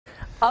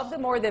Of the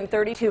more than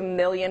 32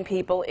 million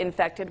people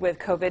infected with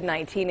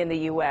COVID-19 in the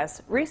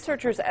U.S.,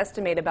 researchers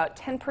estimate about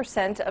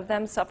 10% of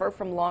them suffer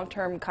from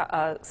long-term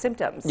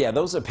symptoms. Yeah,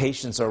 those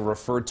patients are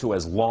referred to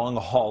as long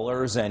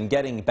haulers, and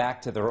getting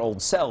back to their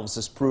old selves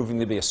is proving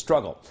to be a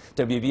struggle.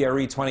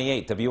 WVRE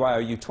 28,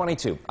 WIOU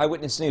 22,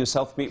 Eyewitness News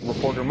Health Beat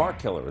reporter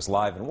Mark Hiller is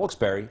live in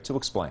Wilkes-Barre to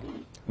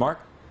explain. Mark?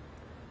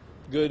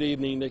 Good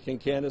evening, Nick and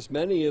Candace.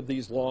 Many of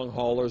these long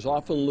haulers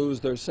often lose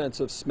their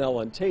sense of smell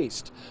and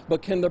taste.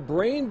 But can the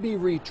brain be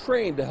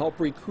retrained to help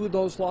recruit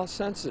those lost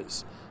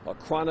senses? A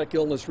chronic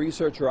illness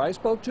researcher I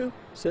spoke to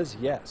says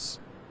yes.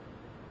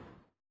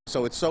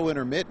 So it's so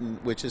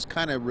intermittent, which is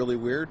kind of really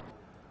weird.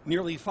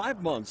 Nearly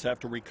 5 months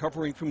after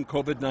recovering from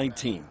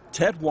COVID-19,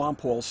 Ted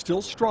Wampole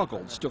still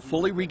struggles to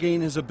fully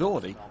regain his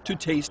ability to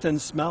taste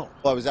and smell.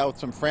 Well, I was out with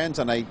some friends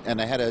and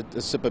I had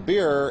a sip of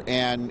beer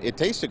and it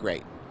tasted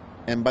great.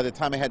 And by the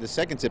time I had the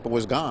second sip, it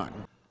was gone.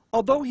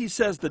 Although he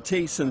says the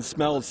tastes and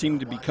smells seem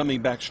to be coming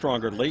back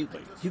stronger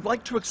lately, he'd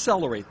like to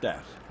accelerate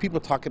that. People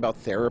talk about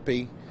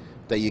therapy,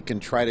 that you can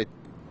try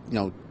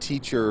to,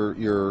 teach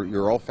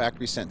your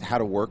olfactory sense how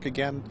to work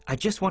again. I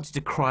just wanted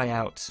to cry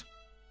out,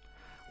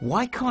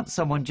 why can't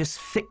someone just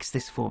fix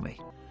this for me?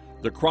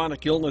 The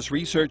chronic illness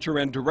researcher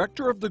and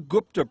director of the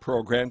Gupta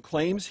program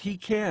claims he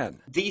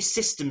can. These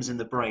systems in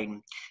the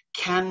brain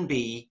can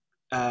be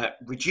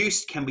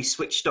reduced, can be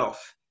switched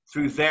off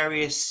through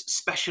various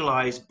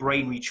specialized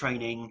brain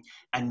retraining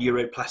and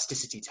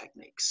neuroplasticity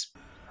techniques.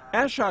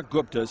 Ashok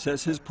Gupta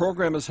says his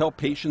program has helped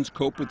patients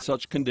cope with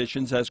such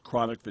conditions as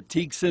chronic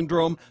fatigue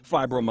syndrome,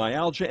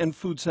 fibromyalgia, and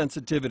food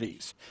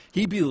sensitivities.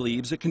 He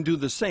believes it can do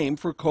the same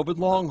for COVID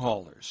long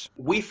haulers.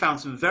 We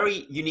found some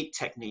very unique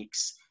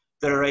techniques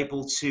that are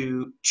able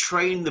to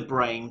train the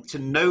brain to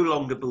no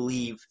longer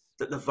believe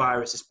that the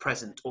virus is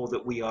present or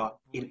that we are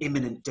in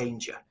imminent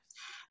danger.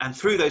 And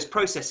through those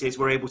processes,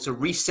 we're able to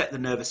reset the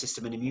nervous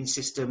system and immune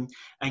system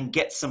and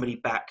get somebody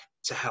back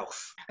to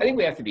health. I think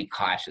we have to be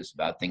cautious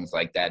about things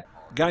like that.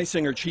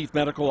 Geisinger Chief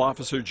Medical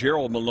Officer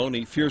Gerald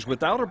Maloney fears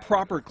without a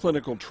proper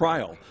clinical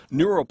trial,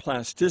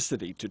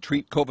 neuroplasticity to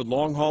treat COVID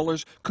long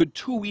haulers could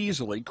too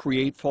easily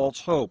create false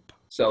hope.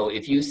 So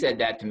if you said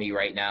that to me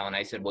right now and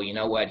I said, well, you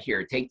know what,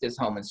 here, take this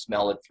home and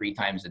smell it 3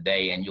 times a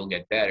day and you'll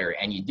get better,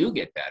 and you do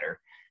get better,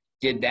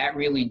 did that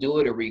really do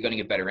it, or were you going to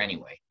get better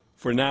anyway?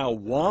 For now,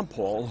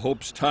 Wampole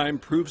hopes time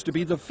proves to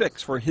be the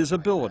fix for his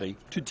ability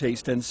to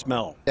taste and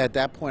smell. At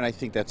that point, I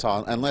think that's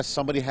all. Unless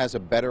somebody has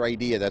a better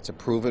idea, that's a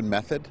proven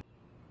method.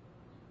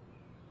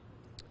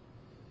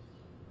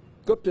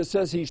 Gupta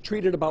says he's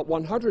treated about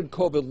 100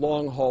 COVID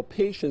long-haul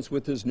patients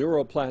with his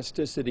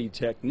neuroplasticity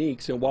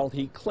techniques, and while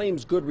he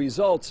claims good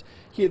results,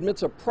 he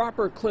admits a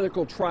proper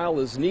clinical trial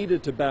is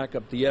needed to back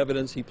up the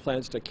evidence. He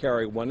plans to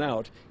carry one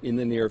out in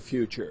the near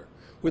future.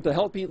 With the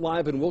Health Beat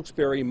live in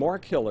Wilkes-Barre,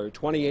 Mark Hiller,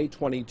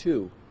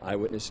 2822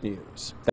 Eyewitness News.